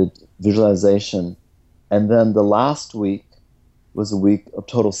did visualization. And then the last week was a week of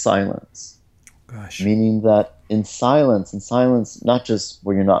total silence. Gosh. Meaning that in silence, not just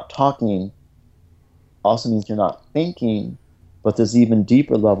where you're not talking, also means you're not thinking, but there's even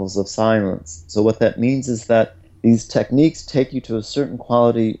deeper levels of silence. So what that means is that these techniques take you to a certain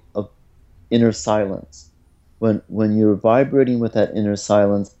quality of inner silence. When you're vibrating with that inner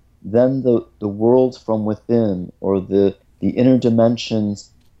silence, then the worlds from within, or the inner dimensions,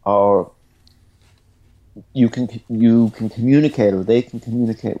 are, you can communicate, or they can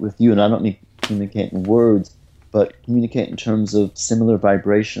communicate with you. And I don't mean communicate in words, but communicate in terms of similar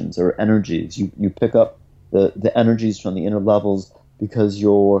vibrations or energies. You pick up the energies from the inner levels because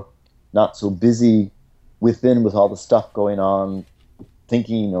you're not so busy within with all the stuff going on,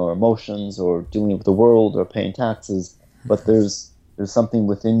 thinking or emotions or dealing with the world or paying taxes. But there's something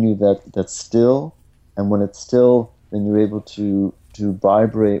within you that's still, and when it's still, then you're able to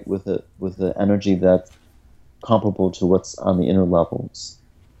vibrate with the energy that's comparable to what's on the inner levels.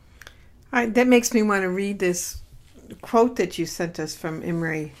 All right, that makes me want to read this quote that you sent us from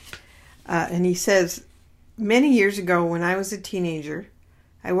Imre. And he says, "Many years ago, when I was a teenager,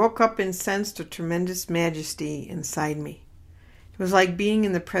 I woke up and sensed a tremendous majesty inside me. It was like being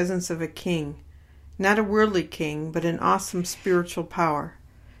in the presence of a king, not a worldly king, but an awesome spiritual power,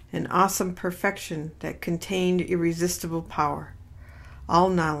 an awesome perfection that contained irresistible power, all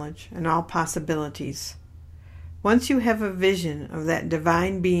knowledge, and all possibilities. Once you have a vision of that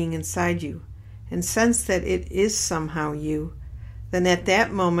divine being inside you and sense that it is somehow you, then at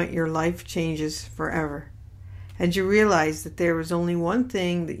that moment your life changes forever. And you realize that there is only one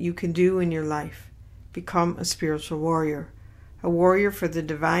thing that you can do in your life: become a spiritual warrior, a warrior for the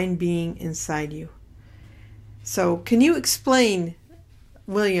divine being inside you." So can you explain,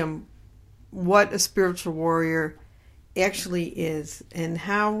 William, what a spiritual warrior actually is, and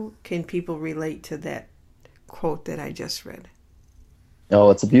how can people relate to that quote that I just read? Oh,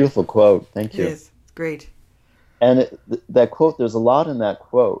 it's a beautiful quote. Thank you. It is. It's great. And that quote, there's a lot in that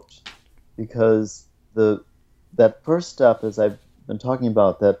quote, because that first step, as I've been talking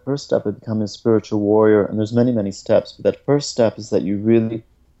about, that first step of becoming a spiritual warrior, and there's many, many steps, but that first step is that you really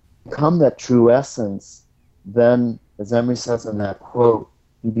become that true essence. Then, as Emery says in that quote,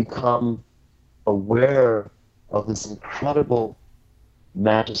 you become aware of this incredible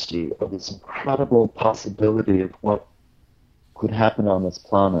majesty, of this incredible possibility of what could happen on this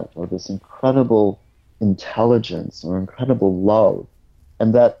planet, or this incredible intelligence or incredible love.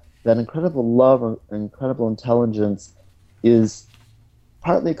 And that incredible love or incredible intelligence is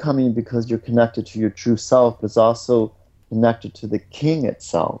partly coming because you're connected to your true self, but it's also connected to the king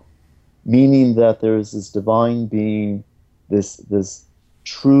itself, meaning that there is this divine being, this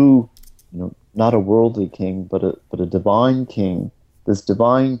true, not a worldly king, but a divine king. This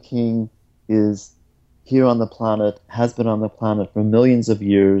divine king is here on the planet, has been on the planet for millions of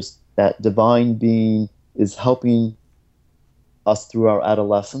years. That divine being is helping us through our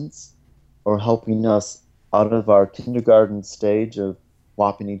adolescence, or helping us out of our kindergarten stage of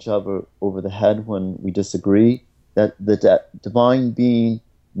whopping each other over the head when we disagree. That divine being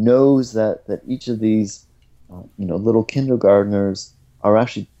knows that each of these little kindergartners are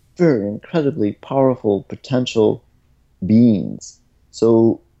actually very incredibly powerful potential beings.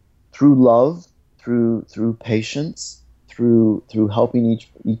 So through love, through patience, through helping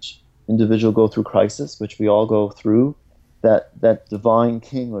each individual go through crisis, which we all go through, that divine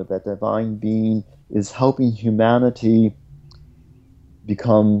king or that divine being is helping humanity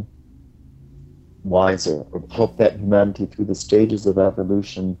become wiser, or help that humanity through the stages of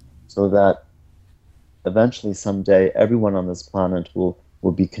evolution, so that eventually someday everyone on this planet will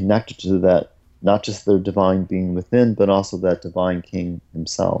be connected to that, not just their divine being within, but also that divine king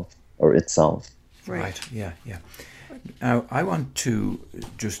himself or itself. Right. Yeah. Now, I want to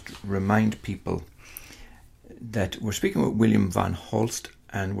just remind people that we're speaking with William van Holst,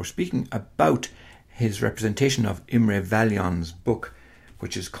 and we're speaking about his representation of Imre Valján's book,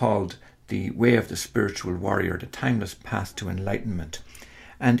 which is called The Way of the Spiritual Warrior, The Timeless Path to Enlightenment.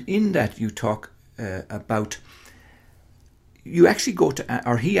 And in that you talk about, you actually go to,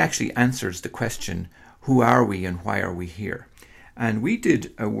 or he actually answers the question, who are we and why are we here? And we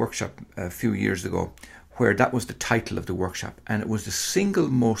did a workshop a few years ago where that was the title of the workshop, and it was the single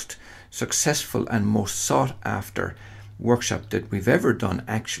most successful and most sought after workshop that we've ever done,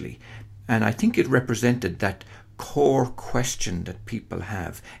 actually. And I think it represented that core question that people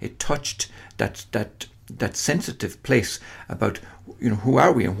have. It touched that sensitive place about, who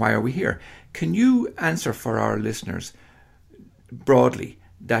are we and why are we here? Can you answer for our listeners broadly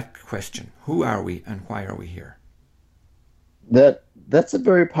that question? Who are we and why are we here? That's a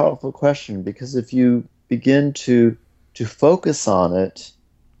very powerful question, because if you begin to focus on it,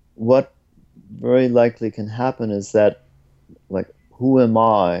 what very likely can happen is that, like, who am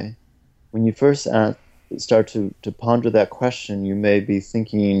I? When you first start to ponder that question, you may be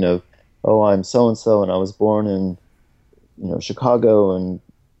thinking of, oh, I'm so-and-so, and I was born in Chicago, and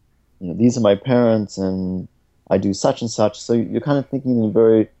these are my parents, and I do such and such. So you're kind of thinking in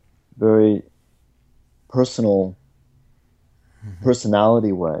very very personal,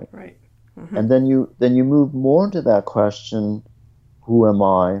 personality way. Right. And then you move more into that question, who am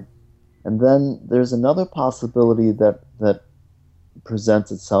I? And then there's another possibility that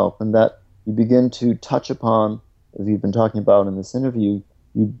presents itself, and that you begin to touch upon, as we've been talking about in this interview,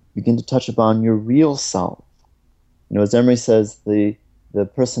 you begin to touch upon your real self. As Emery says, the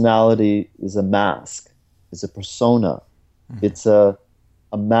personality is a mask, is a persona. It's a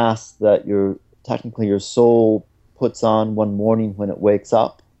mask that technically your soul puts on one morning when it wakes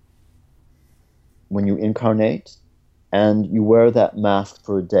up, when you incarnate, and you wear that mask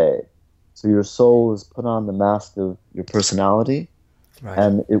for a day. So your soul is put on the mask of your personality, right,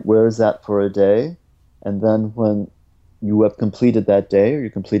 and it wears that for a day. And then when you have completed that day, or you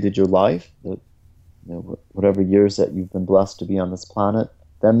completed your life, whatever years that you've been blessed to be on this planet,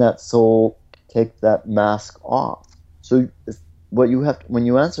 then that soul takes that mask off. So what you have, when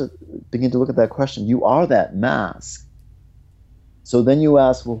you begin to look at that question, you are that mask. So then you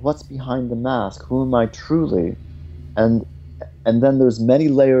ask, well, what's behind the mask? Who am I truly? And then there's many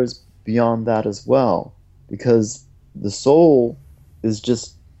layers beyond that as well, because the soul is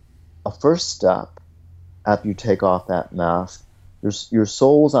just a first step after you take off that mask. Your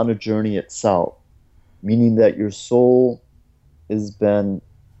soul's on a journey itself, meaning that your soul has been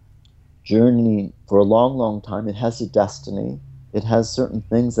journeying for a long, long time. It has a destiny. It has certain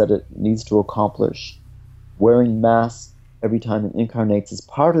things that it needs to accomplish. Wearing masks every time it incarnates is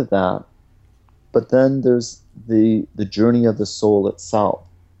part of that. But then there's the journey of the soul itself.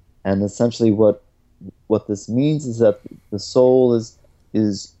 And essentially what this means is that the soul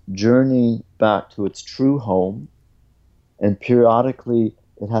is journeying back to its true home, and periodically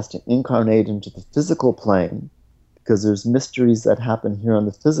it has to incarnate into the physical plane, because there's mysteries that happen here on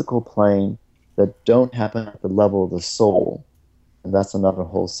the physical plane that don't happen at the level of the soul. And that's another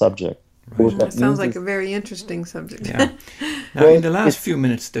whole subject. Right. That sounds like a very interesting subject. Yeah. Now, in the last few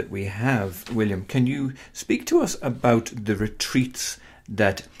minutes that we have, William, can you speak to us about the retreats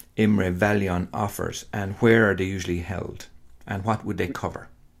that Imre Vallyon offers, and where are they usually held, and what would they cover?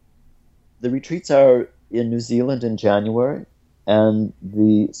 The retreats are in New Zealand in January, and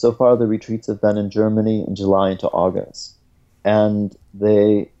so far the retreats have been in Germany in July into August. And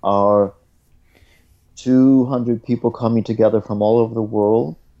they are 200 people coming together from all over the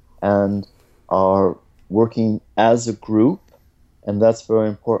world and are working as a group. And that's very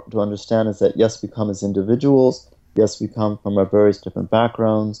important to understand, is that yes, we come as individuals, yes, we come from our various different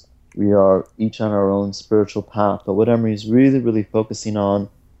backgrounds, we are each on our own spiritual path, but what Emery is really, really focusing on,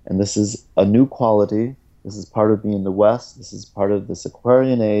 and this is a new quality, this is part of being the West, this is part of this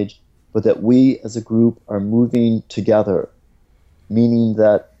Aquarian age, but that we as a group are moving together, meaning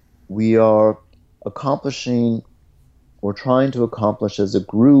that we are accomplishing, or trying to accomplish as a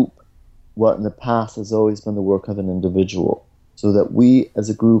group, what in the past has always been the work of an individual. So that we as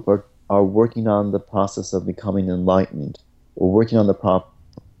a group are working on the process of becoming enlightened. We're working on the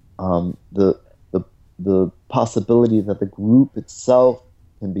possibility that the group itself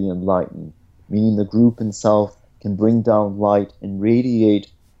can be enlightened, meaning the group itself can bring down light and radiate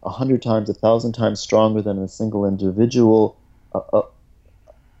 100 times, 1,000 times stronger than a single individual, a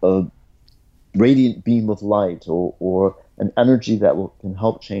radiant beam of light, or an energy that can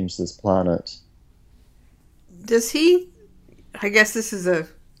help change this planet. Does he, I guess this is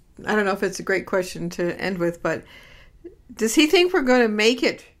I don't know if it's a great question to end with, but does he think we're going to make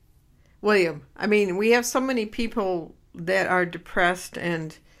it, William? I mean, we have so many people that are depressed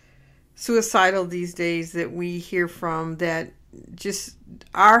and suicidal these days that we hear from, that just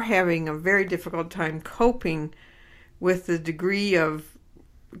are having a very difficult time coping with the degree of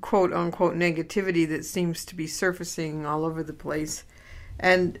quote unquote negativity that seems to be surfacing all over the place,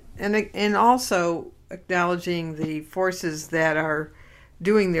 and also acknowledging the forces that are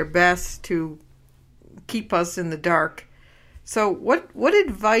doing their best to keep us in the dark. So what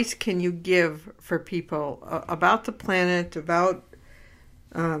advice can you give for people about the planet, about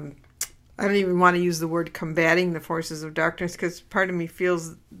I don't even want to use the word combating the forces of darkness, because part of me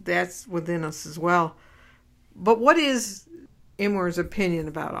feels that's within us as well. But what is Imre's opinion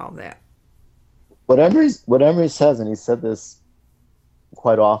about all that? What Emery says, and he said this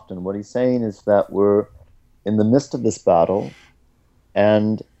quite often, what he's saying is that we're in the midst of this battle,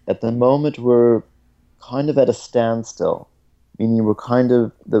 and at the moment we're kind of at a standstill, meaning we're kind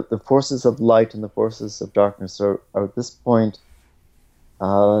of, the forces of light and the forces of darkness are at this point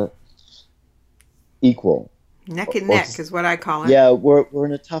equal. Neck and neck is what I call it. Yeah, we're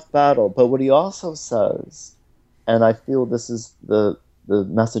in a tough battle. But what he also says, and I feel this is the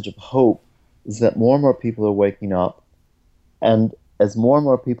message of hope, is that more and more people are waking up, and as more and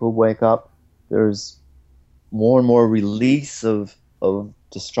more people wake up, there's more and more release of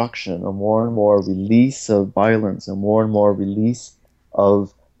destruction, or more and more release of violence, and more release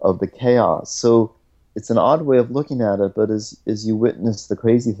of the chaos. So it's an odd way of looking at it, but as you witness the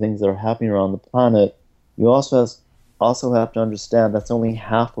crazy things that are happening around the planet, you also have to understand that's only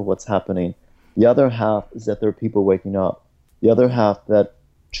half of what's happening. The other half is that there are people waking up. The other half, that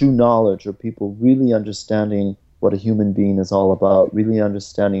true knowledge, or people really understanding what a human being is all about, really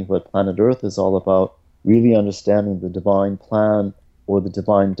understanding what planet Earth is all about, really understanding the divine plan or the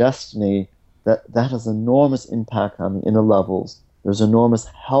divine destiny, that has enormous impact on the inner levels. There's enormous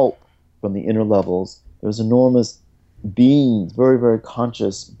help from the inner levels. There's enormous beings, very, very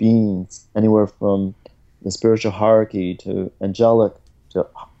conscious beings, anywhere from the spiritual hierarchy to angelic to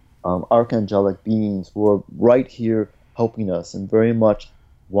archangelic beings, who are right here helping us and very much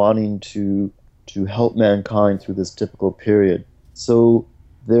wanting to help mankind through this difficult period. So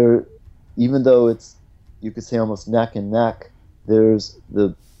there, even though it's, you could say, almost neck and neck, there's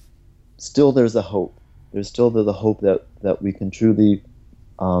a hope. There's still the hope that we can truly,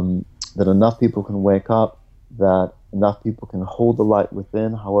 that enough people can wake up, that enough people can hold the light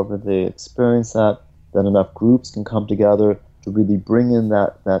within, however they experience that enough groups can come together to really bring in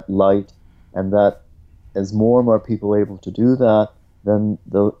that light, and that as more and more people are able to do that, then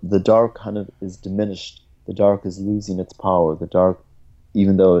the dark kind of is diminished. The dark is losing its power. The dark,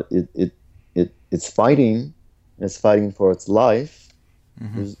 even though it's fighting for its life,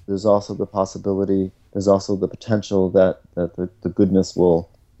 mm-hmm. there's also the possibility, there's also the potential that the goodness will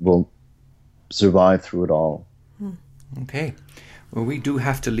survive through it all. Okay. Well, we do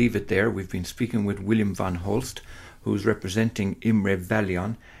have to leave it there. We've been speaking with William van Holst, who's representing Imre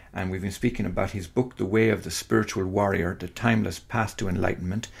Valion, and we've been speaking about his book, The Way of the Spiritual Warrior, The Timeless Path to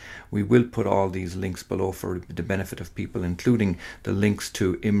Enlightenment. We will put all these links below for the benefit of people, including the links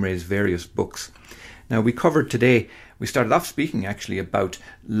to Imre's various books. Now, we covered today, we started off speaking actually about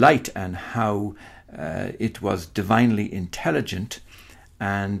light and how it was divinely intelligent,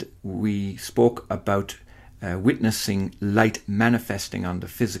 and we spoke about witnessing light manifesting on the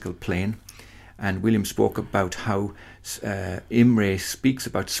physical plane. And William spoke about how Imre speaks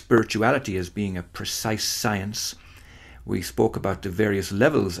about spirituality as being a precise science. We spoke about the various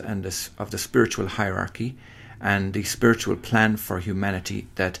levels of the spiritual hierarchy and the spiritual plan for humanity,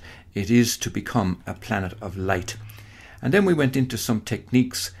 that it is to become a planet of light. And then we went into some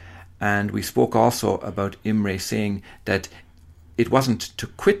techniques, and we spoke also about Imre saying that it wasn't to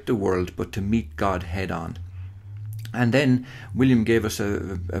quit the world, but to meet God head on. And then William gave us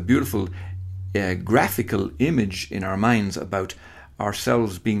a beautiful graphical image in our minds about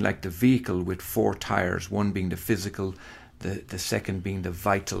ourselves being like the vehicle with 4 tires, one being the physical, the second being the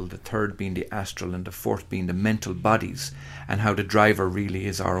vital, the third being the astral, and the fourth being the mental bodies, and how the driver really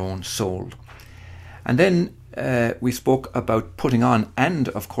is our own soul. And then we spoke about putting on and,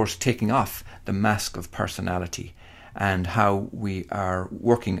 of course, taking off the mask of personality, and how we are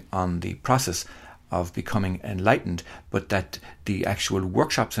working on the process of becoming enlightened, but that the actual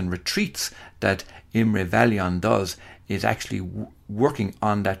workshops and retreats that Imre Valion does is actually working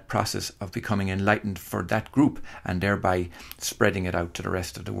on that process of becoming enlightened for that group, and thereby spreading it out to the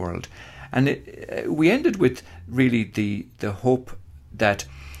rest of the world. And we ended with really the hope that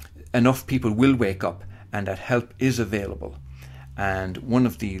enough people will wake up and that help is available. And one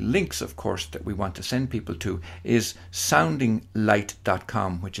of the links, of course, that we want to send people to is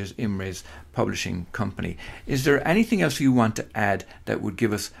soundinglight.com, which is Imre's publishing company. Is there anything else you want to add that would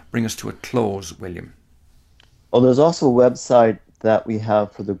bring us to a close, William? Well, there's also a website that we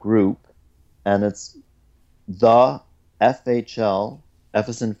have for the group, and it's the FHL, F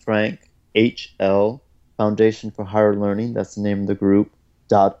as in Frank, HL, Foundation for Higher Learning, that's the name of the group,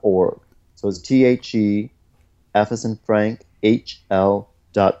 .org. So it's THE, F as in Frank,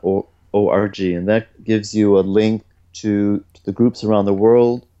 HL.org, and that gives you a link to the groups around the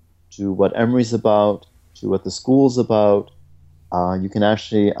world, to what Emory's about, to what the school's about. You can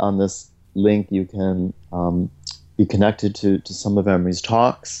actually, on this link, you can be connected to some of Emory's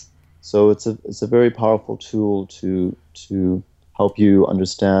talks. So it's a very powerful tool to help you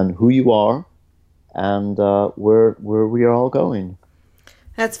understand who you are and where we are all going.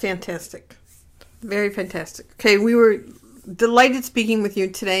 That's fantastic. Very fantastic. Okay, we were delighted speaking with you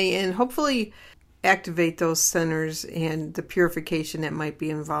today, and hopefully activate those centers and the purification that might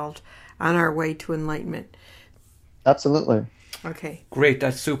be involved on our way to enlightenment. Absolutely. Okay. Great,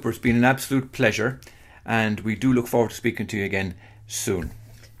 that's super. It's been an absolute pleasure, and we do look forward to speaking to you again soon.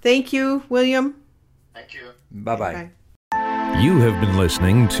 Thank you, William. Thank you. Bye-bye. Bye. You have been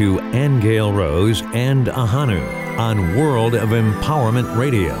listening to Angel Rose and Ahanu on World of Empowerment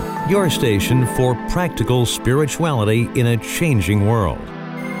Radio, your station for practical spirituality in a changing world.